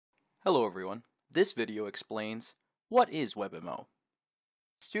Hello everyone. This video explains what is WebMO.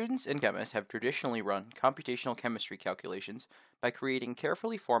 Students and chemists have traditionally run computational chemistry calculations by creating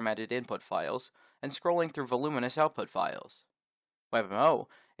carefully formatted input files and scrolling through voluminous output files. WebMO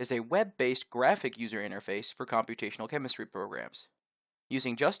is a web-based graphic user interface for computational chemistry programs.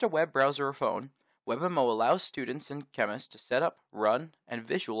 Using just a web browser or phone, WebMO allows students and chemists to set up, run, and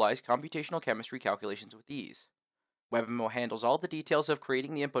visualize computational chemistry calculations with ease. WebMO handles all the details of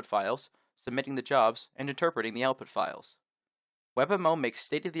creating the input files, submitting the jobs, and interpreting the output files. WebMO makes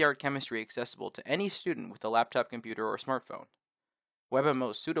state-of-the-art chemistry accessible to any student with a laptop computer or smartphone.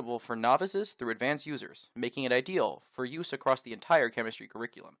 WebMO is suitable for novices through advanced users, making it ideal for use across the entire chemistry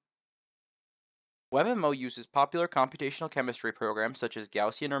curriculum. WebMO uses popular computational chemistry programs such as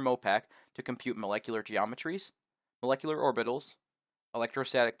Gaussian or MOPAC to compute molecular geometries, molecular orbitals,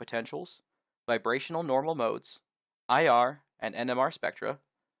 electrostatic potentials, vibrational normal modes, IR and NMR spectra,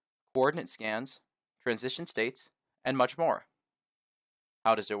 coordinate scans, transition states, and much more.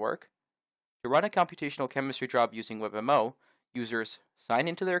 How does it work? To run a computational chemistry job using WebMO, users sign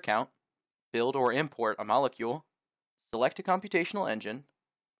into their account, build or import a molecule, select a computational engine,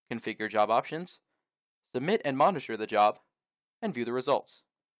 configure job options, submit and monitor the job, and view the results,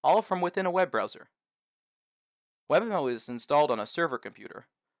 all from within a web browser. WebMO is installed on a server computer,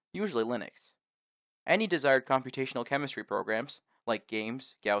 usually Linux. Any desired computational chemistry programs, like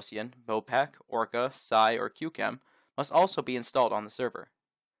GAMES, Gaussian, MOPAC, Orca, Psi, or QChem, must also be installed on the server.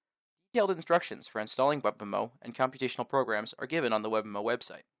 Detailed instructions for installing WebMO and computational programs are given on the WebMO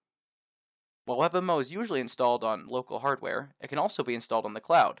website. While WebMO is usually installed on local hardware, it can also be installed on the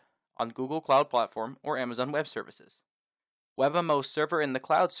cloud, on Google Cloud Platform or Amazon Web Services. WebMO's Server in the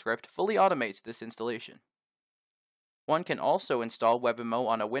Cloud script fully automates this installation. One can also install WebMO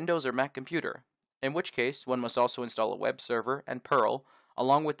on a Windows or Mac computer, in which case one must also install a web server and Perl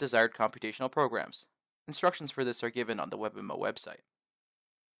along with desired computational programs. Instructions for this are given on the WebMO website.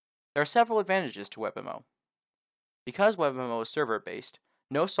 There are several advantages to WebMO. Because WebMO is server-based,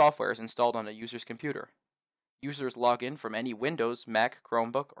 no software is installed on a user's computer. Users log in from any Windows, Mac,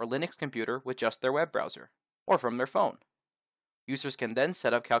 Chromebook, or Linux computer with just their web browser, or from their phone. Users can then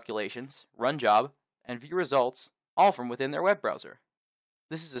set up calculations, run job, and view results, all from within their web browser.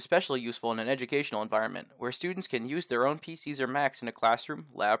 This is especially useful in an educational environment, where students can use their own PCs or Macs in a classroom,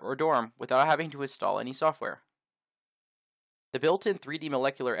 lab, or dorm without having to install any software. The built-in 3D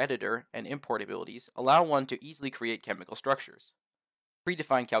molecular editor and import abilities allow one to easily create chemical structures.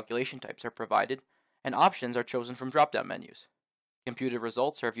 Predefined calculation types are provided, and options are chosen from drop-down menus. Computed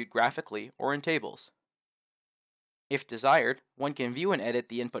results are viewed graphically or in tables. If desired, one can view and edit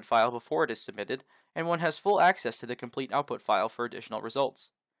the input file before it is submitted, and one has full access to the complete output file for additional results.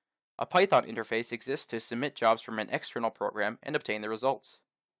 A Python interface exists to submit jobs from an external program and obtain the results.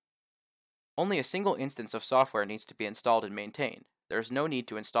 Only a single instance of software needs to be installed and maintained. There is no need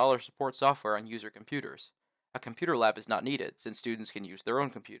to install or support software on user computers. A computer lab is not needed, since students can use their own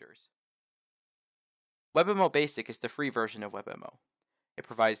computers. WebMO Basic is the free version of WebMO. It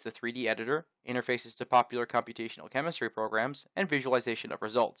provides the 3D editor, interfaces to popular computational chemistry programs, and visualization of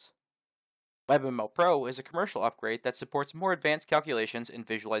results. WebMO Pro is a commercial upgrade that supports more advanced calculations and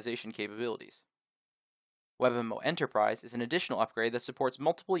visualization capabilities. WebMO Enterprise is an additional upgrade that supports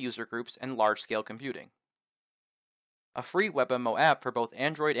multiple user groups and large-scale computing. A free WebMO app for both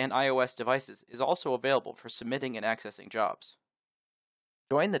Android and iOS devices is also available for submitting and accessing jobs.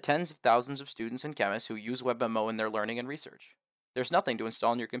 Join the tens of thousands of students and chemists who use WebMO in their learning and research. There's nothing to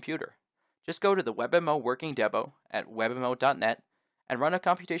install on your computer. Just go to the WebMO working demo at webmo.net and run a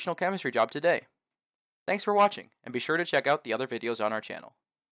computational chemistry job today. Thanks for watching, and be sure to check out the other videos on our channel.